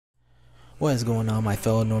What is going on, my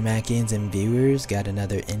fellow Noremacians and viewers? Got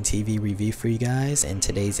another NTV review for you guys, and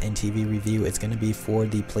today's NTV review is going to be for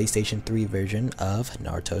the PlayStation 3 version of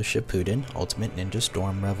Naruto Shippuden Ultimate Ninja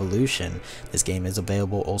Storm Revolution. This game is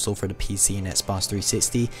available also for the PC and Xbox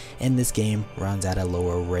 360, and this game runs at a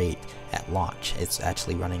lower rate at launch. It's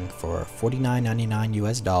actually running for $49.99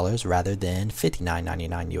 US rather than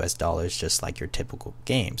 $59.99 US, just like your typical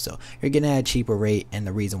game. So you're getting at a cheaper rate, and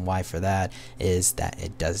the reason why for that is that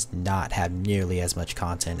it does not have nearly as much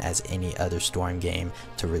content as any other Storm game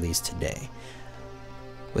to release today.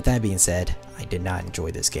 With that being said, I did not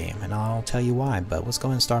enjoy this game, and I'll tell you why, but let's go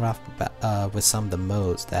ahead and start off with some of the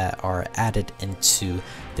modes that are added into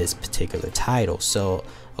this particular title. So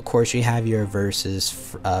of course you have your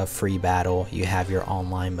versus free battle, you have your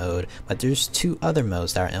online mode, but there's two other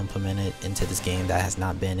modes that are implemented into this game that has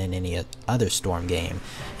not been in any other Storm game,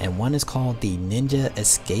 and one is called the Ninja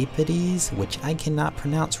Escapides, which I cannot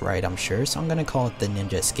pronounce right, I'm sure, so I'm going to call it the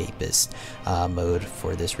Ninja Escapist mode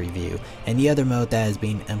for this review. And the other mode that is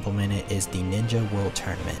being implemented is the Ninja World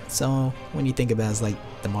Tournament. So when you think about it, it's like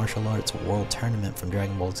the martial arts world tournament from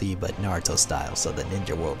Dragon Ball Z, but Naruto style, so the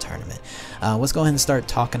Ninja World Tournament. Let's go ahead and start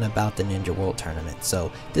talking about the Ninja World Tournament.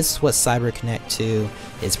 So this is what CyberConnect 2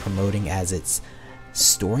 is promoting as its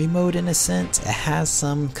story mode in a sense. It has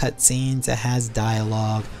some cutscenes, it has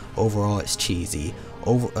dialogue, overall it's cheesy.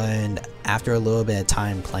 And after a little bit of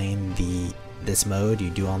time playing this mode,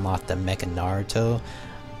 you do unlock the Mecha Naruto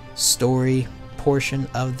story portion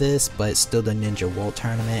of this, but it's still the Ninja World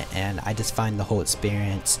Tournament, and I just find the whole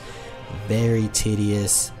experience very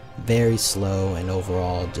tedious, very slow, and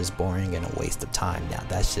overall just boring and a waste of time. Now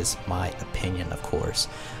that's just my opinion, of course,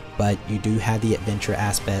 but you do have the adventure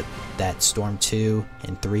aspect that Storm 2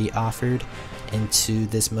 and 3 offered into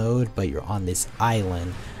this mode, but you're on this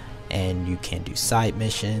island and you can do side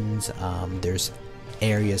missions. There's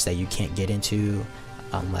areas that you can't get into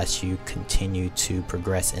unless you continue to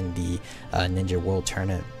progress in the Ninja World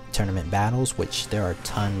Tournament battles, which there are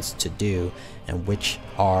tons to do, and which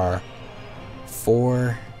are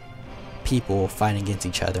 4 people fighting against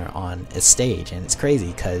each other on a stage. And it's crazy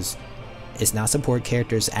because it's not support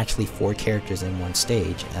characters, actually 4 characters in one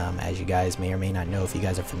stage. As you guys may or may not know, if you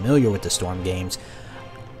guys are familiar with the Storm games,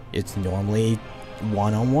 it's normally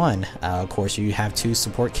one-on-one. Of course you have 2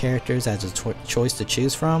 support characters as a choice to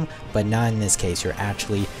choose from, but not in this case. You're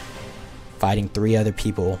actually fighting 3 other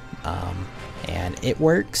people, and it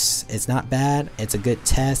works. It's not bad. It's a good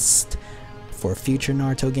test for future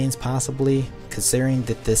Naruto games, possibly, considering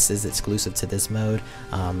that this is exclusive to this mode.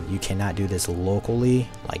 You cannot do this locally,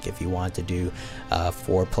 like if you want to do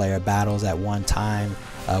 4-player battles at one time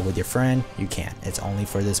with your friend, you can't. It's only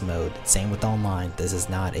for this mode. Same with online. This is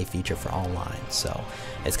not a feature for online, so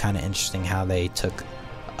it's kind of interesting how they took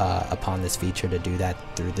upon this feature to do that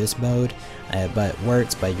through this mode, but it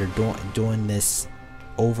works. But you're doing this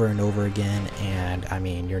over and over again, and I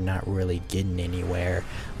mean, you're not really getting anywhere.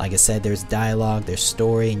 Like I said, there's dialogue, there's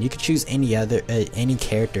story, and you could choose any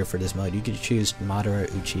character for this mode. You could choose Madara,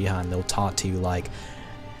 Uchiha, and they'll talk to you like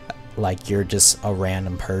you're just a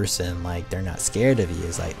random person, like they're not scared of you.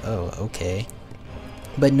 It's like, oh, okay,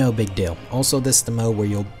 but no big deal. Also, this is the mode where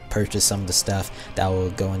you'll purchase some of the stuff that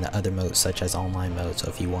will go in the other modes, such as online mode. So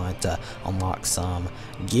if you want to unlock some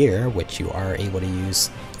gear, which you are able to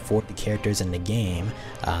use for the characters in the game,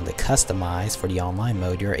 to customize for the online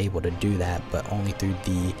mode, you're able to do that, but only through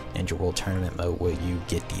the Ninja World Tournament mode will you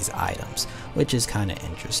get these items, which is kind of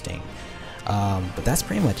interesting. But that's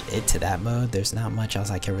pretty much it to that mode. There's not much else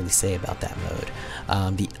I can really say about that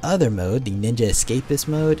mode. The other mode, the Ninja Escapist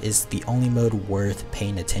mode, is the only mode worth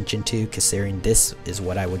paying attention to, considering this is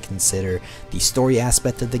what I would consider the story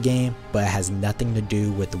aspect of the game, but it has nothing to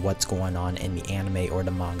do with what's going on in the anime or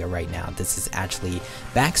the manga right now. This is actually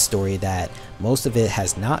backstory that most of it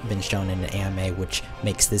has not been shown in the anime, which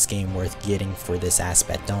makes this game worth getting for this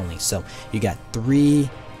aspect only. So you got 3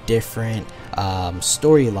 different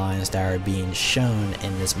storylines that are being shown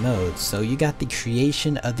in this mode. So you got the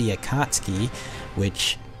creation of the Akatsuki,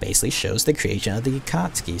 which basically shows the creation of the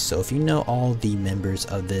Akatsuki. So if you know all the members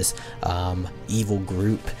of this evil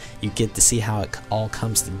group, you get to see how it all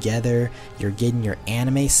comes together. You're getting your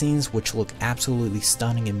anime scenes, which look absolutely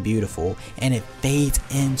stunning and beautiful, and it fades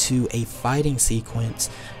into a fighting sequence,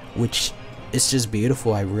 which is just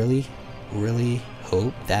beautiful. I really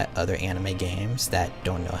hope that other anime games that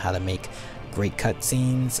don't know how to make great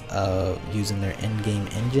cutscenes using their in-game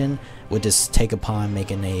engine would just take upon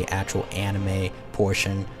making a actual anime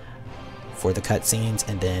portion for the cutscenes,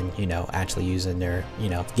 and then, you know, actually using their, you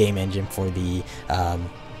know, game engine for the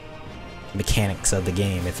mechanics of the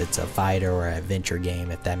game, if it's a fighter or an adventure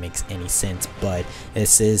game, if that makes any sense. But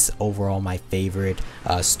this is overall my favorite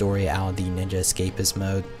story out of the Ninja Escapist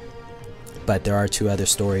mode. But there are 2 other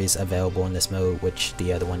stories available in this mode, which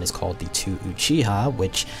the other one is called the 2 Uchiha,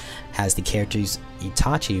 which has the characters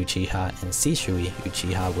Itachi Uchiha and Shisui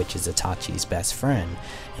Uchiha, which is Itachi's best friend.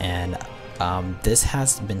 And this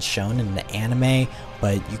has been shown in the anime,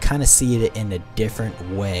 but you kind of see it in a different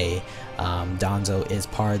way. Danzo is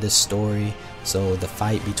part of this story, so the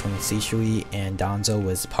fight between Shisui and Danzo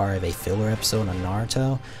was part of a filler episode on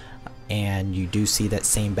Naruto, and you do see that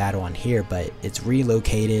same battle on here, but it's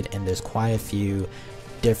relocated and there's quite a few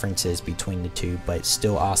differences between the 2, but it's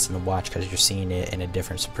still awesome to watch because you're seeing it in a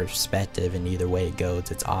different perspective, and either way it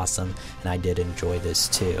goes, it's awesome, and I did enjoy this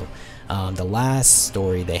too. The last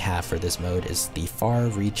story they have for this mode is the Far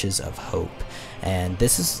Reaches of Hope, and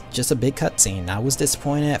this is just a big cutscene. I was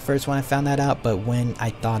disappointed at first when I found that out, but when I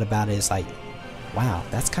thought about it, it's like, wow,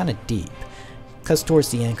 that's kind of deep. Because towards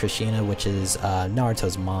the end, Kushina, which is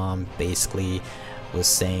Naruto's mom, basically was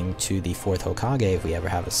saying to the 4th Hokage, if we ever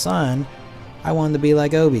have a son, I want him to be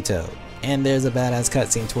like Obito. And there's a badass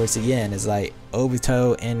cutscene towards the end. It's like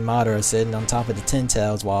Obito and Madara sitting on top of the Ten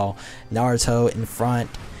Tails, while Naruto in front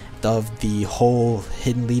of the whole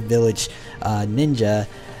Hidden Leaf Village ninja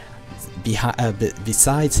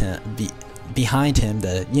behind him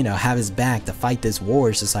to, you know, have his back to fight this war.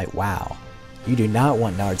 It's just like, wow. You do not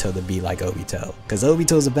want Naruto to be like Obito, because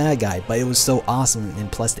Obito's a bad guy, but it was so awesome,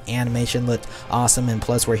 and plus the animation looked awesome, and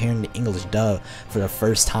plus we're hearing the English dub for the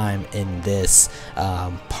first time in this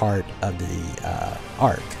part of the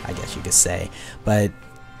arc, I guess you could say. But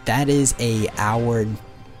that is a hour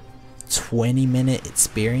 20-minute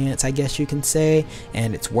experience, I guess you can say,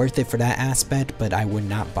 and it's worth it for that aspect. But I would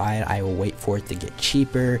not buy it. I will wait for it to get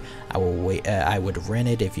cheaper. I will wait. I would rent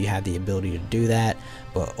it if you have the ability to do that.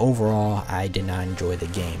 But overall, I did not enjoy the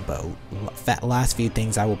game. But last few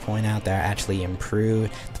things I will point out that are actually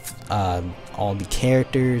improved. All the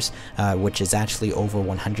characters, which is actually over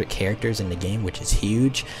 100 characters in the game, which is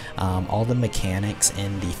huge. All the mechanics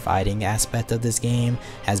and the fighting aspect of this game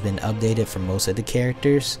has been updated for most of the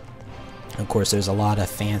characters. Of course, there's a lot of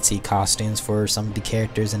fancy costumes for some of the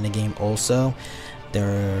characters in the game also.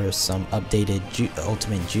 There are some updated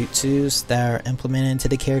ultimate jutsus that are implemented into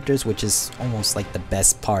the characters, which is almost like the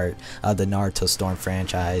best part of the Naruto Storm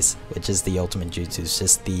franchise, which is the ultimate jutsu. It's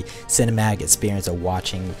just the cinematic experience of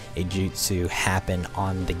watching a jutsu happen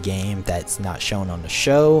on the game that's not shown on the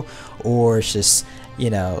show, or it's just, you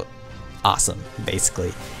know, awesome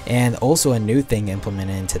basically. And also a new thing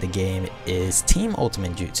implemented into the game is team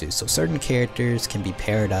ultimate jutsu. So certain characters can be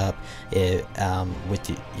paired up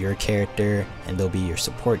with your character, and they'll be your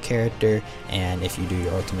support character, and if you do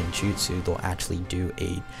your ultimate jutsu, they'll actually do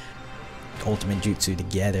a ultimate jutsu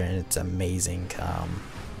together, and it's amazing.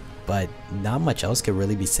 But not much else could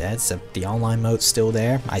really be said, except the online mode's still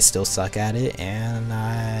there. I still suck at it, and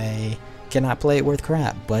I cannot play it worth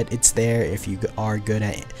crap, but it's there if you are good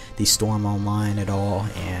at the Storm Online at all,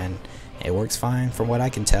 and it works fine from what I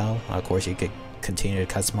can tell. Of course, you could continue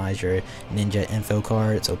to customize your ninja info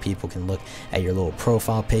card so people can look at your little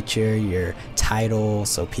profile picture, your title,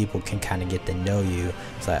 so people can kind of get to know you.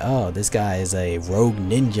 It's like, oh, this guy is a rogue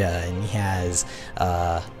ninja and he has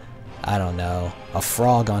I don't know, a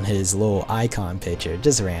frog on his little icon picture,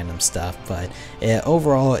 just random stuff. But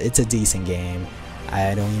overall, it's a decent game.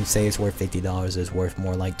 I don't even say it's worth $50. It's worth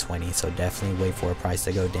more like $20. So definitely wait for a price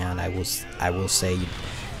to go down. I will say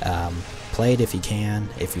play it if you can,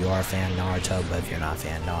 if you are a fan of Naruto. But if you're not a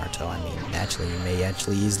fan of Naruto, I mean, naturally you may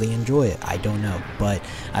actually easily enjoy it. I don't know, but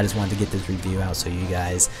I just wanted to get this review out so you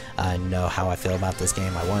guys know how I feel about this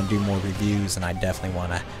game. I want to do more reviews, and I definitely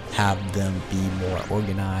want to have them be more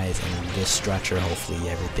organized and just structure. Hopefully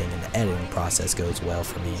everything in the editing process goes well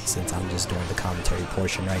for me, since I'm just doing the commentary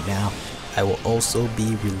portion right now. I will also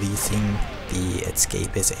be releasing the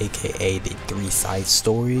Escapist, aka the 3 side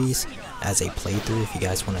stories, as a playthrough if you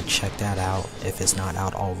guys want to check that out if it's not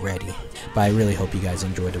out already. But I really hope you guys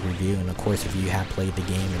enjoyed the review, and of course if you have played the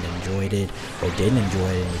game and enjoyed it, or didn't enjoy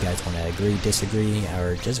it and you guys want to agree, disagree,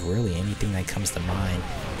 or just really anything that comes to mind,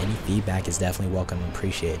 any feedback is definitely welcome and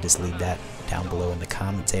appreciated. Just leave that down below in the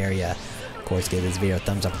comments area. Of course, give this video a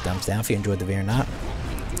thumbs up or thumbs down if you enjoyed the video or not,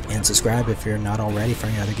 and subscribe if you're not already for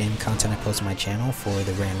any other game content I post on my channel for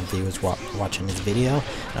the random viewers watching this video.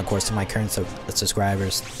 And of course, to my current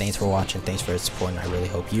subscribers, thanks for watching, thanks for the support, and I really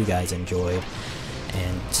hope you guys enjoyed.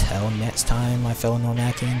 Until next time, my fellow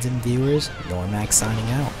Noremacians and viewers, Noremac signing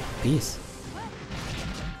out. Peace.